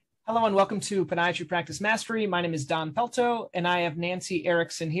Hello and welcome to Podiatry Practice Mastery. My name is Don Pelto and I have Nancy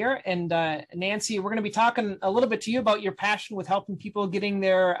Erickson here. And Nancy, we're going to be talking a little bit to you about your passion with helping people getting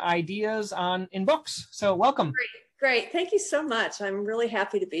their ideas in books. So welcome. Great. Thank you so much. I'm really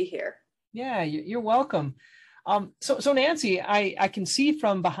happy to be here. Yeah, you're welcome. So Nancy, I can see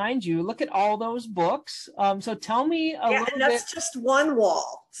from behind you, look at all those books. So tell me a little bit. That's just one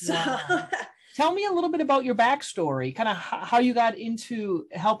wall. So. Wow. Tell me a little bit about your backstory, kind of how you got into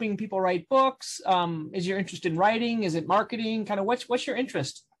helping people write books. Is your interest in writing? Is it marketing? Kind of what's your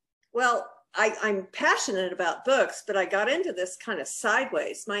interest? Well, I'm passionate about books, but I got into this kind of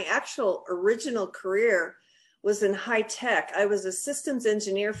sideways. My actual original career was in high tech. I was a systems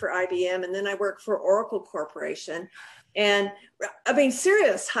engineer for IBM, and then I worked for Oracle Corporation. And I mean,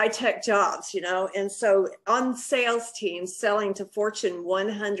 serious high-tech jobs, and so on sales teams selling to Fortune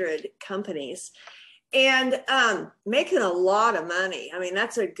 100 companies and making a lot of money. I mean,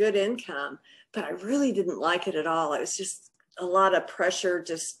 that's a good income, but I really didn't like it at all. It was just a lot of pressure,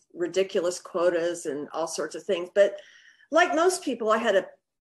 just ridiculous quotas and all sorts of things. But like most people, I had a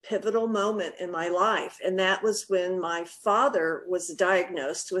pivotal moment in my life, and that was when my father was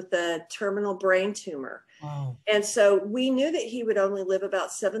diagnosed with a terminal brain tumor. Wow. And so we knew that he would only live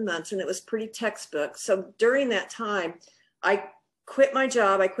about 7 months, and it was pretty textbook. So during that time, I quit my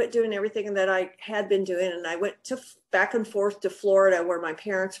job. I quit doing everything that I had been doing, and I went back and forth to Florida where my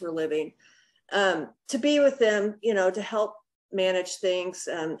parents were living to be with them, to help manage things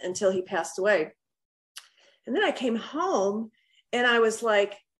until he passed away. And then I came home and I was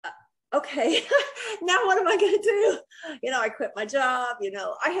like, okay, now what am I going to do? I quit my job.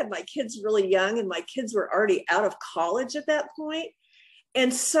 I had my kids really young, and my kids were already out of college at that point.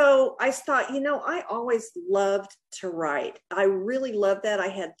 And so I thought, I always loved to write. I really loved that. I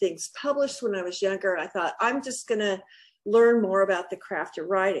had things published when I was younger. I thought, I'm just going to learn more about the craft of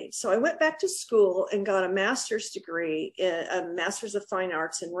writing. So I went back to school and got a master's degree, a master's of fine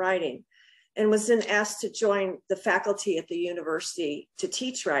arts in writing, and was then asked to join the faculty at the university to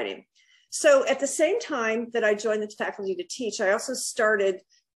teach writing. So at the same time that I joined the faculty to teach, I also started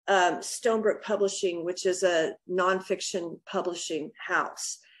Stonebrook Publishing, which is a nonfiction publishing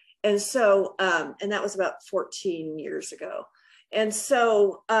house. And so, and that was about 14 years ago. And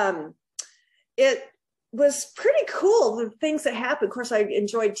so it was pretty cool, the things that happened. Of course, I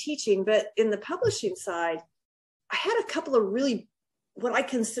enjoyed teaching, but in the publishing side, I had a couple of really, what I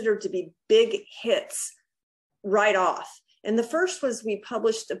considered to be big hits right off. And the first was we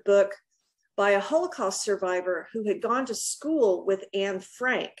published a book by a Holocaust survivor who had gone to school with Anne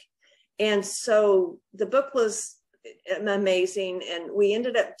Frank. And so the book was amazing. And we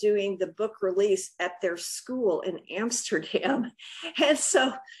ended up doing the book release at their school in Amsterdam. And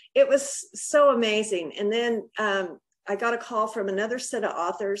so it was so amazing. And then I got a call from another set of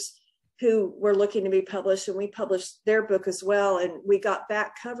authors who were looking to be published, and we published their book as well. And we got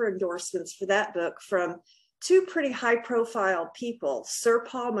back cover endorsements for that book from two pretty high profile people, Sir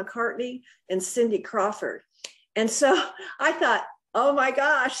Paul McCartney and Cindy Crawford. And so I thought, oh my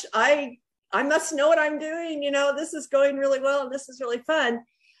gosh, I must know what I'm doing. This is going really well and this is really fun.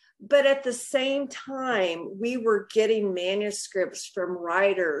 But at the same time, we were getting manuscripts from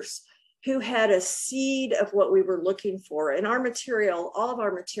writers who had a seed of what we were looking for. And our material, all of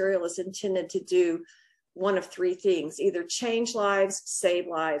our material is intended to do one of three things: either change lives, save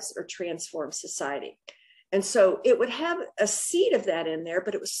lives, or transform society. And so it would have a seed of that in there,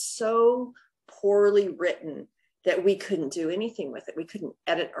 but it was so poorly written that we couldn't do anything with it. We couldn't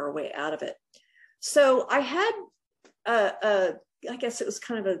edit our way out of it. So I had, I guess it was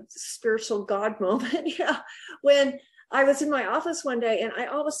kind of a spiritual God moment, when I was in my office one day and I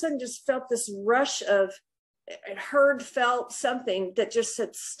all of a sudden just felt this rush of, felt something that just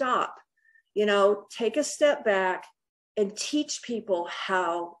said, stop, take a step back and teach people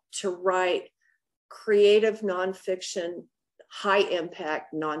how to write creative nonfiction, high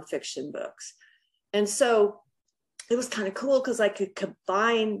impact nonfiction books. And so it was kind of cool because I could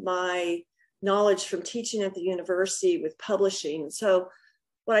combine my knowledge from teaching at the university with publishing. So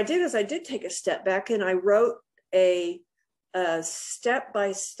what I did is I did take a step back and I wrote a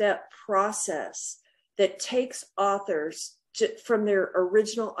step-by-step process that takes authors from their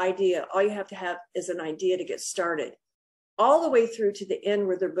original idea. All you have to have is an idea to get started, all the way through to the end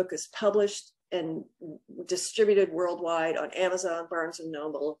where their book is published and distributed worldwide on Amazon, Barnes and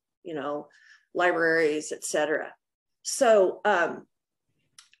Noble, libraries, etc. So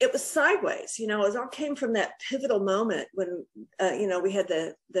it was sideways, it all came from that pivotal moment when, we had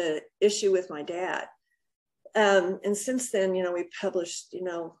the issue with my dad. And since then, we published,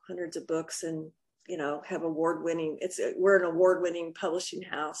 hundreds of books and have award-winning, we're an award-winning publishing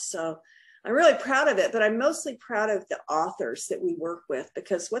house. So I'm really proud of it, but I'm mostly proud of the authors that we work with,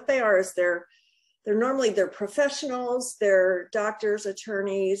 because what they are is they're professionals, they're doctors,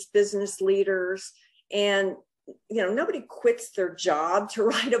 attorneys, business leaders, and nobody quits their job to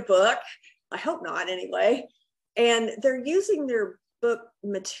write a book. I hope not, anyway. And they're using their book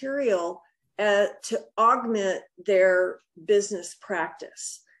material to augment their business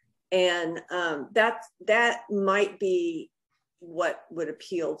practice. And that might be what would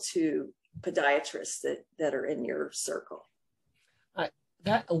appeal to podiatrists that are in your circle.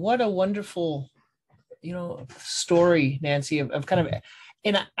 What a wonderful, story, Nancy, of kind of,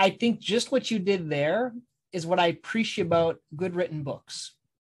 and I think just what you did there is what I appreciate about good written books.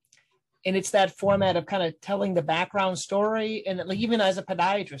 And it's that format of kind of telling the background story. And like, even as a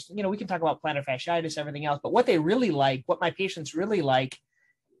podiatrist, we can talk about plantar fasciitis, everything else, but what they really like, what my patients really like,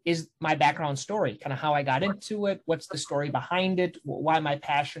 is my background story, kind of how I got into it, what's the story behind it, why my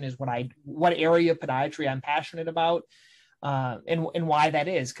passion is what area of podiatry I'm passionate about, and why that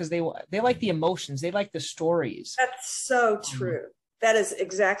is, because they like the emotions, they like the stories. That's so true. That is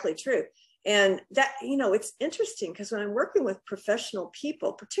exactly true. And that, it's interesting, because when I'm working with professional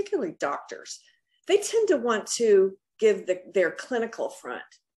people, particularly doctors, they tend to want to give their clinical front,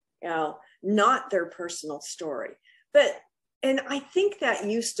 not their personal story. And I think that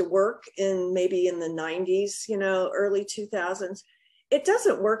used to work maybe in the 90s, early 2000s. It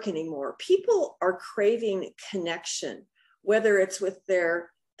doesn't work anymore. People are craving connection, whether it's with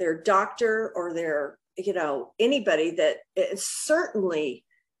their doctor or their, anybody that, certainly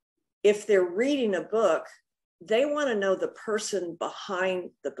if they're reading a book, they want to know the person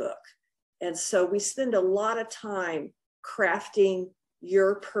behind the book. And so we spend a lot of time crafting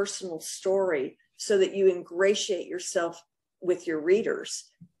your personal story so that you ingratiate yourself with your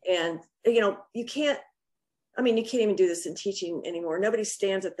readers. And, you can't even do this in teaching anymore. Nobody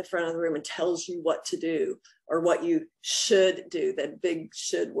stands at the front of the room and tells you what to do or what you should do. That big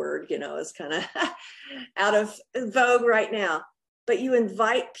should word, is kind of out of vogue right now. But you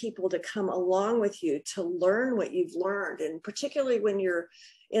invite people to come along with you to learn what you've learned. And particularly when you're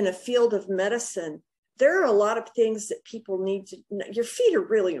in a field of medicine, there are a lot of things that people need to know. Your feet are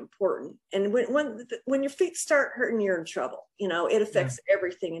really important. And when your feet start hurting, you're in trouble. It affects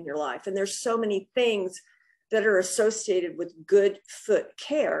everything in your life. And there's so many things that are associated with good foot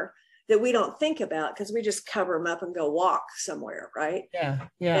care that we don't think about, because we just cover them up and go walk somewhere, right?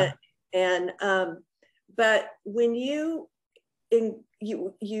 Yeah. But when you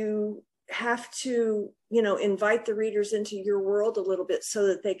have to, invite the readers into your world a little bit so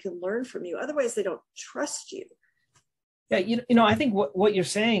that they can learn from you. Otherwise, they don't trust you. Yeah, I think what you're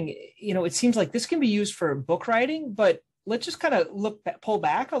saying, it seems like this can be used for book writing, but let's just kind of pull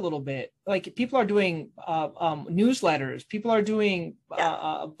back a little bit. Like, people are doing newsletters, people are doing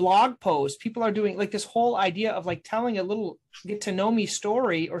blog posts, people are doing like this whole idea of like telling a little get to know me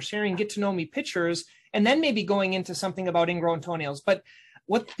story or sharing get to know me pictures, and then maybe going into something about ingrown toenails. But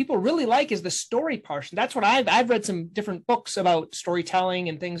what people really like is the story portion. That's what I've read some different books about storytelling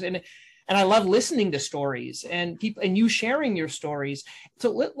and things, and I love listening to stories and people and you sharing your stories.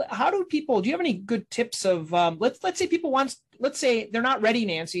 So how do you have any good tips of let's say people let's say they're not ready,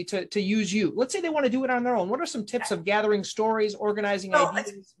 Nancy, to use you. Let's say they want to do it on their own. What are some tips of gathering stories, organizing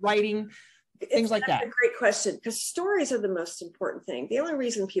ideas, writing, things like that? That's a great question, because stories are the most important thing. The only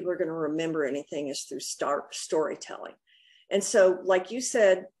reason people are going to remember anything is through storytelling. And so, like you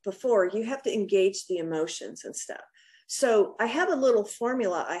said before, you have to engage the emotions and stuff. So I have a little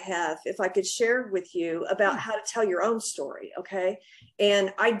formula if I could share with you about how to tell your own story, okay?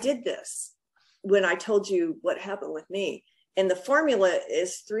 And I did this when I told you what happened with me. And the formula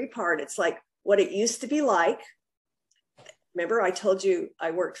is 3-part. It's like what it used to be like. Remember, I told you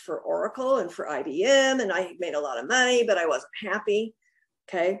I worked for Oracle and for IBM, and I made a lot of money, but I wasn't happy,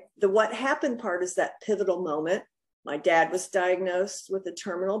 okay? The what happened part is that pivotal moment. My dad was diagnosed with a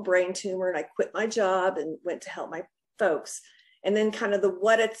terminal brain tumor, and I quit my job and went to help my folks. And then kind of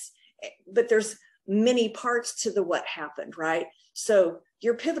but there's many parts to the what happened, right? So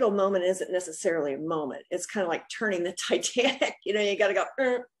your pivotal moment isn't necessarily a moment. It's kind of like turning the Titanic. You got to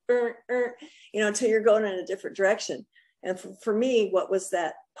go, until you're going in a different direction. And for me, what was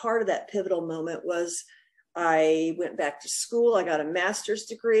that part of that pivotal moment was I went back to school. I got a master's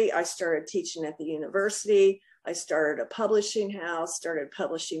degree. I started teaching at the university. I started a publishing house, started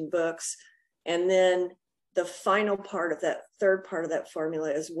publishing books. And then the final part of that, third part of that formula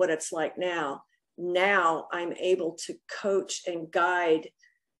is what it's like now. Now I'm able to coach and guide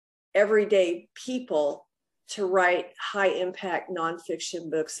everyday people to write high impact nonfiction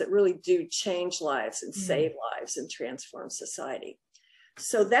books that really do change lives and save lives and transform society.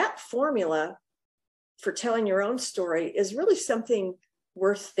 So that formula for telling your own story is really something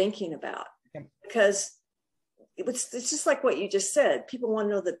worth thinking about, because it's just like what you just said. People want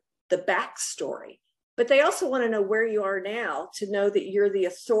to know the backstory, but they also want to know where you are now, to know that you're the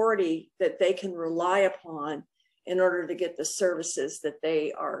authority that they can rely upon in order to get the services that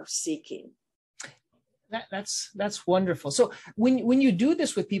they are seeking. That's wonderful. So when you do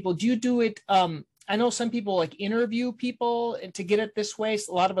this with people, do you do it? I know some people like interview people to get it this way.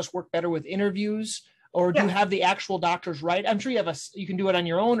 So a lot of us work better with interviews. Or do you have the actual doctors write? I'm sure you can do it on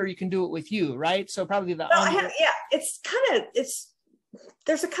your own, or you can do it with you, right? So probably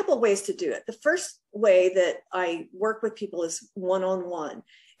there's a couple of ways to do it. The first way that I work with people is one-on-one.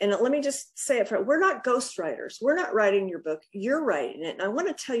 And let me just say it, we're not ghostwriters. We're not writing your book. You're writing it. And I want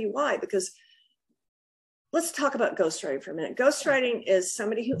to tell you why, because let's talk about ghostwriting for a minute. Ghostwriting is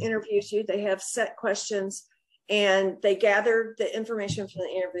somebody who interviews you. They have set questions and they gather the information from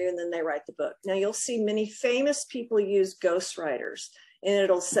the interview, and then they write the book. Now you'll see many famous people use ghostwriters, and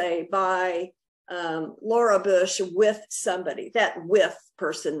it'll say by Laura Bush with somebody. That with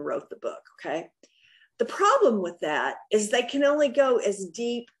person wrote the book, okay? The problem with that is they can only go as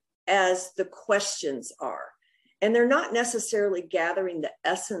deep as the questions are, and they're not necessarily gathering the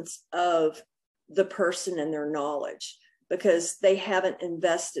essence of the person and their knowledge, because they haven't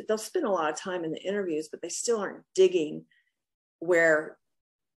invested. They'll spend a lot of time in the interviews, but they still aren't digging where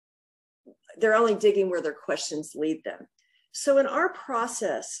they're only digging where their questions lead them. So in our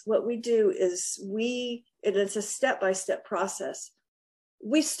process, what we do is and it's a step-by-step process.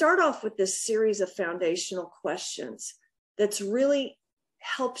 We start off with this series of foundational questions that's really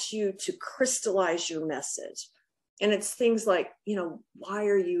helps you to crystallize your message. And it's things like, why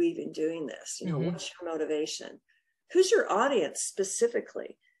are you even doing this? What's your motivation? Who's your audience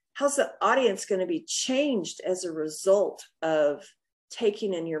specifically? How's the audience going to be changed as a result of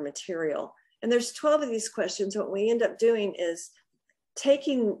taking in your material? And there's 12 of these questions. What we end up doing is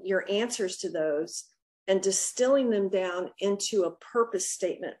taking your answers to those and distilling them down into a purpose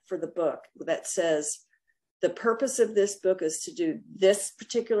statement for the book that says, the purpose of this book is to do this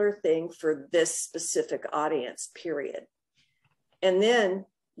particular thing for this specific audience, period. And then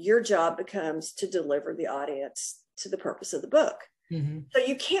your job becomes to deliver the audience to the purpose of the book. So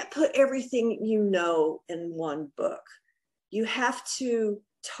you can't put everything in one book. You have to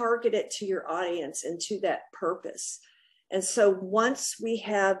target it to your audience and to that purpose. And so once we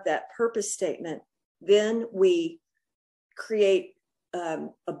have that purpose statement, then we create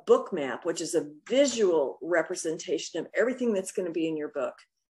a book map, which is a visual representation of everything that's going to be in your book.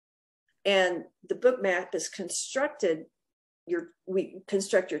 And the book map is constructed, we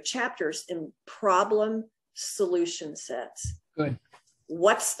construct your chapters in problem solution sets. Good.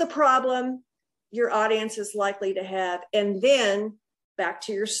 What's the problem your audience is likely to have? And then back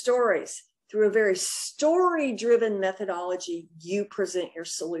to your stories. Through a very story-driven methodology, you present your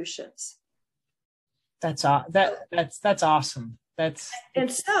solutions. That's awesome.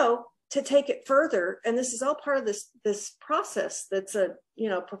 And so to take it further, and this is all part of this process that's a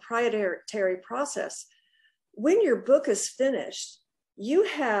proprietary process. When your book is finished, you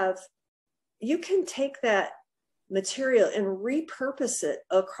can take that material and repurpose it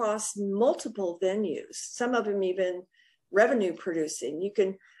across multiple venues, some of them even revenue producing. You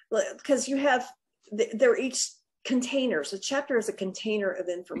can, because they're each containers. A chapter is a container of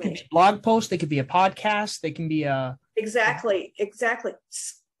information. It could be a blog post, they could be a podcast, they can be a... Exactly.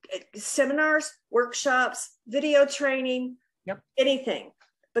 Seminars, workshops, video training, anything,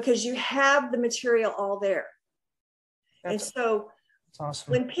 because you have the material all there. That's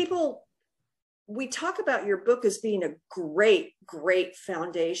awesome. When we talk about your book as being a great, great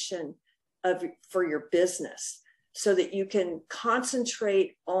foundation for your business, so that you can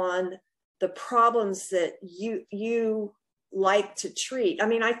concentrate on the problems that you like to treat. I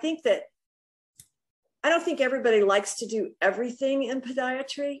mean, I don't think everybody likes to do everything in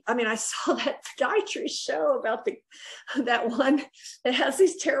podiatry. I mean, I saw that podiatry show about that one that has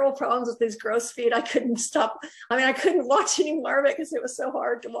these terrible problems with these gross feet. I couldn't stop. I mean, I couldn't watch any more of it because it was so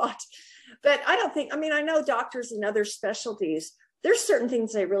hard to watch. But I know doctors and other specialties, there's certain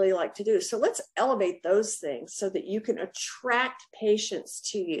things they really like to do. So let's elevate those things so that you can attract patients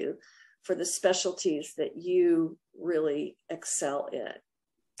to you for the specialties that you really excel in.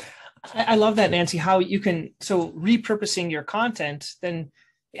 I love that, Nancy, how you can, so repurposing your content, then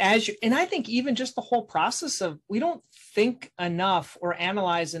and I think even just the whole process of, we don't think enough or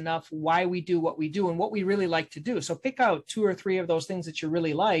analyze enough why we do what we do and what we really like to do. So pick out 2 or 3 of those things that you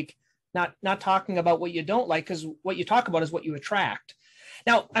really like, not talking about what you don't like, because what you talk about is what you attract.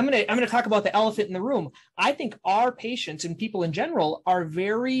 Now, I'm gonna talk about the elephant in the room. I think our patients and people in general are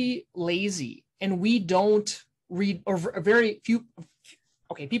very lazy, and we don't read, or very few.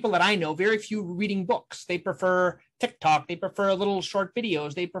 Okay, people that I know, very few reading books. They prefer TikTok. They prefer little short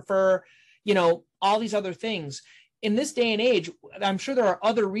videos. They prefer, all these other things. In this day and age, I'm sure there are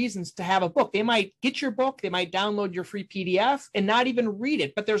other reasons to have a book. They might get your book, they might download your free PDF and not even read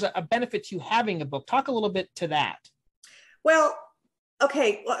it, but there's a benefit to having a book. Talk a little bit to that. Well,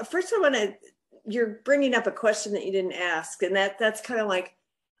 okay. Well, first you're bringing up a question that you didn't ask, and that's kind of like,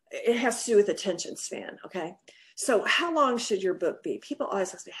 it has to do with attention span. Okay. So how long should your book be? People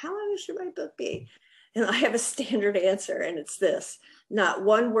always ask me, how long should my book be? And I have a standard answer, and it's this: not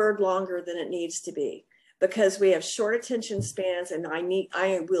one word longer than it needs to be, because we have short attention spans, and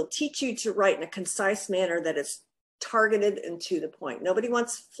I will teach you to write in a concise manner that is targeted and to the point. Nobody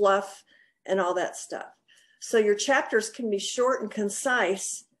wants fluff and all that stuff. So your chapters can be short and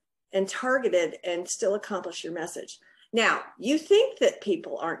concise and targeted and still accomplish your message. Now, you think that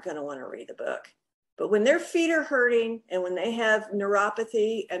people aren't going to want to read the book, but when their feet are hurting and when they have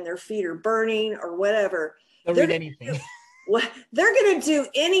neuropathy and their feet are burning or whatever, they'll read anything. They're going to do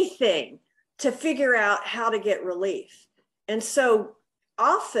anything to figure out how to get relief. And so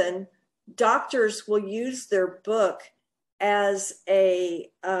often doctors will use their book as they'll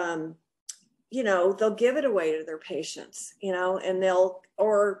give it away to their patients, and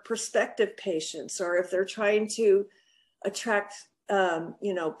or prospective patients, or if they're trying to attract,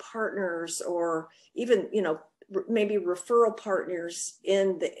 partners, or even, maybe referral partners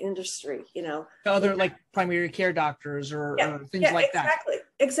in the industry, Other like primary care doctors or things like exactly, that.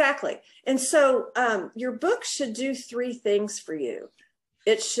 Exactly. And so your book should do three things for you.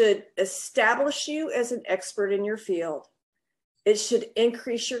 It should establish you as an expert in your field. It should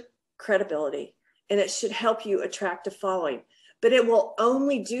increase your credibility, and it should help you attract a following. But it will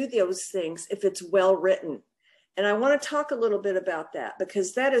only do those things if it's well written. And I want to talk a little bit about that,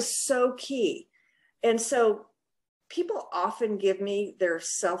 because that is so key. And so people often give me their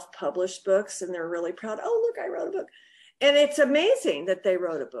self-published books, and they're really proud. Oh, look, I wrote a book. And it's amazing that they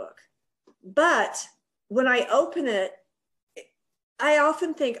wrote a book. But when I open it, I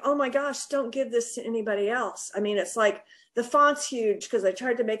often think, oh my gosh, don't give this to anybody else. I mean, it's like the font's huge because I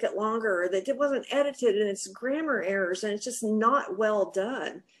tried to make it longer, or that it wasn't edited, and it's grammar errors, and it's just not well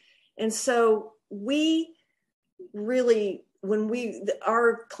done. And so we really,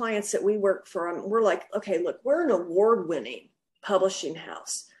 our clients that we work for, we're like, okay, look, we're an award-winning publishing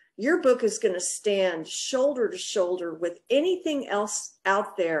house. Your book is going to stand shoulder to shoulder with anything else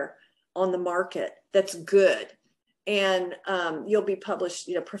out there on the market that's good. And you'll be published,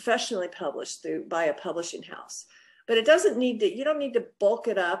 professionally published by a publishing house. But it doesn't need to, you don't need to bulk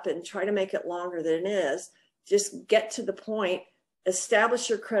it up and try to make it longer than it is. Just get to the point, establish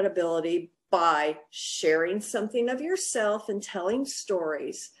your credibility by sharing something of yourself and telling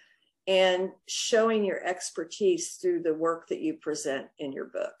stories and showing your expertise through the work that you present in your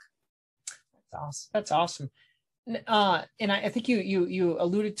book. That's awesome. And I think you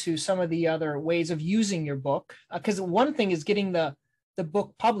alluded to some of the other ways of using your book, because one thing is getting the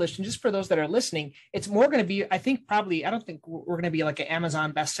book published. And just for those that are listening, it's more going to be, I don't think we're going to be like an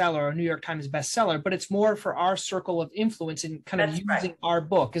Amazon bestseller or a New York Times bestseller, but it's more for our circle of influence and kind of using our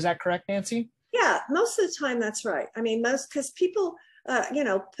book. Is that correct, Nancy? Yeah, most of the time that's right. I mean, because people,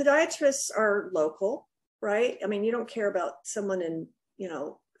 podiatrists are local, right? I mean, you don't care about someone in,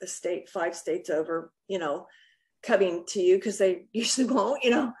 a state, 5 states over, coming to you, because they usually won't,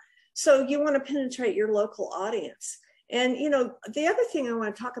 So you want to penetrate your local audience. And, the other thing I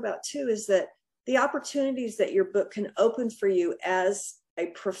want to talk about too is that the opportunities that your book can open for you as a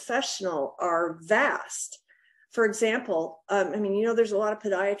professional are vast. For example, there's a lot of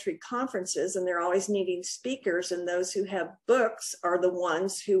podiatry conferences, and they're always needing speakers, and those who have books are the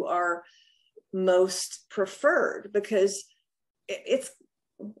ones who are most preferred, because it's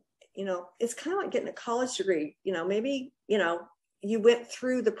kind of like getting a college degree. Maybe, you went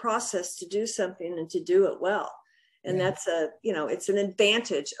through the process to do something and to do it well. And that's it's an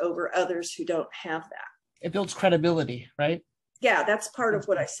advantage over others who don't have that. It builds credibility, right? Yeah, that's part of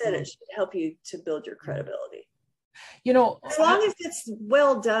what I said. It should help you to build your credibility. As long as it's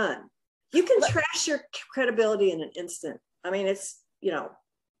well done, you can trash your credibility in an instant. I mean, it's,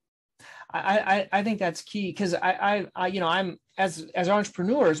 I think that's key, because I'm as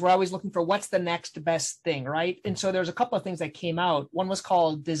entrepreneurs, we're always looking for what's the next best thing, right? And so there's a couple of things that came out. One was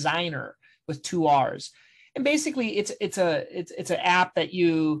called Designer with 2 R's, and basically it's an app that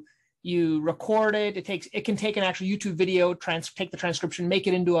you you record it. It can take an actual YouTube video, take the transcription, make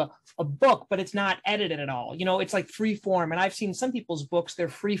it into a book, but it's not edited at all. It's like free form. And I've seen some people's books, they're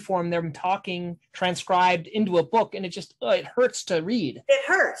free form, they're talking transcribed into a book, and it hurts to read. It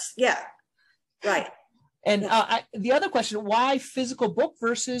hurts. Yeah. Right. And the other question, why physical book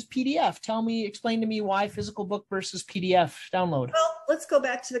versus PDF? Explain to me why physical book versus PDF download. Well, let's go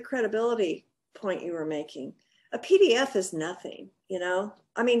back to the credibility point you were making. A PDF is nothing,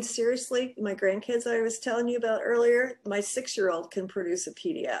 I mean, seriously, my grandkids I was telling you about earlier, my 6-year-old can produce a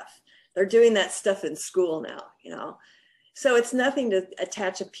PDF. They're doing that stuff in school now, So it's nothing to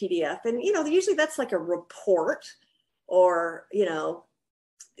attach a PDF. And, usually that's like a report or,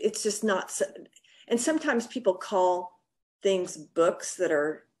 it's just not. And sometimes people call things books that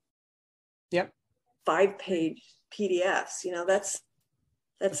are 5-page PDFs. That's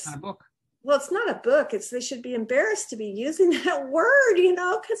not a book. Well, it's not a book. They should be embarrassed to be using that word,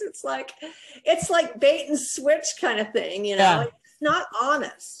 because it's like bait and switch kind of thing, Yeah. It's not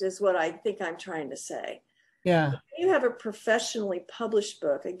honest is what I think I'm trying to say. Yeah. When you have a professionally published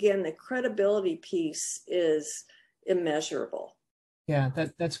book, again, the credibility piece is immeasurable. Yeah,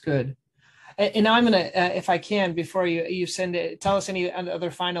 that's good. And now I'm going to, if I can, before you send it, tell us any other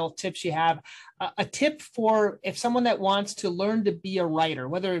final tips you have. A tip for if someone that wants to learn to be a writer,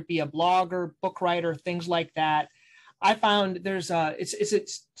 whether it be a blogger, book writer, things like that. I found there's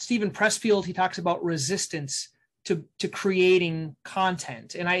it's Stephen Pressfield. He talks about resistance to creating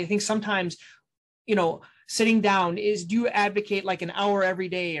content. And I think sometimes, sitting down do you advocate like an hour every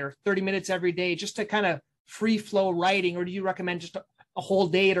day or 30 minutes every day just to kind of free flow writing, or do you recommend just a whole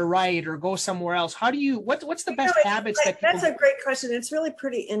day to write or go somewhere else? How do you, what's the best habits that people... That's a great question. It's really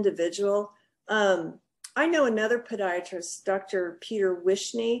pretty individual. I know another podiatrist, Dr. Peter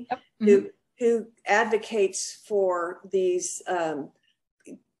Wishney, who advocates for these,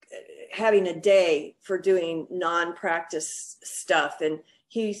 having a day for doing non-practice stuff. And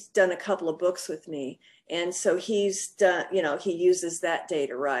he's done a couple of books with me. And so he's done, he uses that day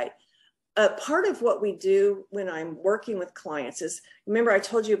to write. Part of what we do when I'm working with clients is, remember I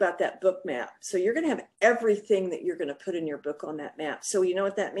told you about that book map. So you're going to have everything that you're going to put in your book on that map. So you know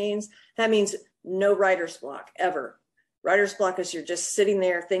what that means? That means no writer's block ever. Writer's block is you're just sitting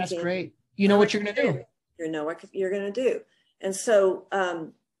there thinking. That's great. You know what you're going to do. You know what you're going to do. And so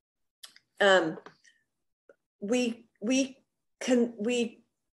we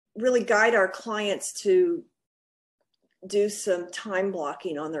really guide our clients to do some time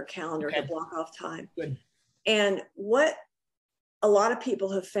blocking on their calendar to block off time. Good. And what a lot of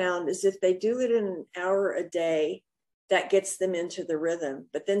people have found is if they do it in an hour a day, that gets them into the rhythm.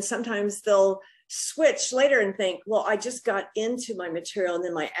 But then sometimes they'll switch later and think, well, I just got into my material and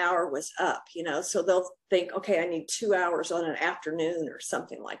then my hour was up, so they'll think, okay, I need 2 hours on an afternoon or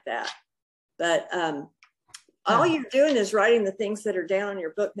something like that. But all you're doing is writing the things that are down on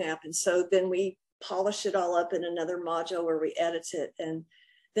your book map. And so then we polish it all up in another module where we edit it. And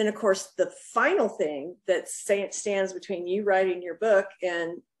then, of course, the final thing that stands between you writing your book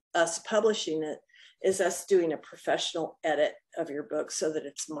and us publishing it is us doing a professional edit of your book so that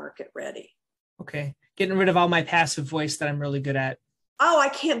it's market ready. Okay. Getting rid of all my passive voice that I'm really good at. Oh, I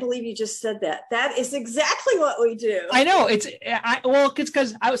can't believe you just said that. That is exactly what we do. I know. It's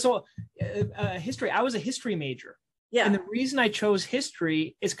because history. I was a history major. Yeah. And the reason I chose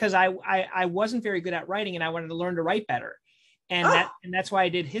history is because I wasn't very good at writing and I wanted to learn to write better. And that's why I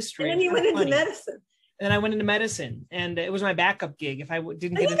did history. And then you went into medicine. And then I went into medicine, and it was my backup gig. If I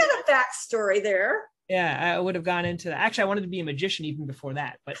didn't get you got a backstory there. Yeah, I would have gone into that. Actually, I wanted to be a magician even before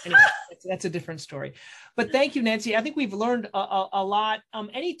that. But anyway, that's a different story. But thank you, Nancy. I think we've learned a lot.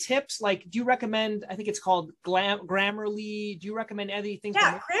 Any tips? Like, do you recommend, I think it's called Grammarly. Do you recommend anything?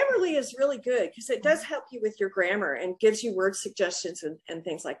 Yeah, Grammarly is really good because it does help you with your grammar and gives you word suggestions and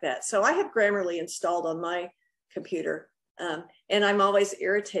things like that. So I have Grammarly installed on my computer. And I'm always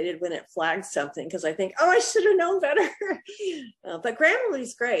irritated when it flags something because I think, I should have known better. But Grammarly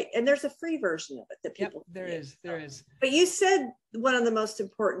is great. And there's a free version of it that people there is. But you said one of the most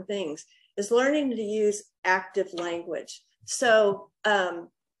important things is learning to use active language. So I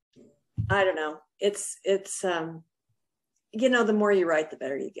don't know. It's the more you write, the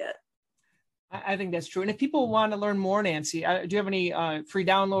better you get. I think that's true. And if people want to learn more, Nancy, do you have any free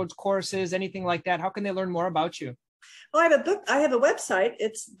downloads, courses, anything like that? How can they learn more about you? Well, I have a website.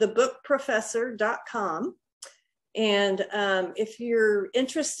 It's thebookprofessor.com. And if you're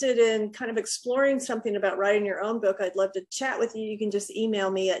interested in kind of exploring something about writing your own book, I'd love to chat with you. You can just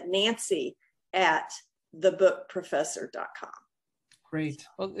email me at nancy@thebookprofessor.com. Great.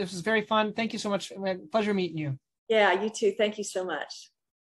 Well, this was very fun. Thank you so much. Pleasure meeting you. Yeah, you too. Thank you so much.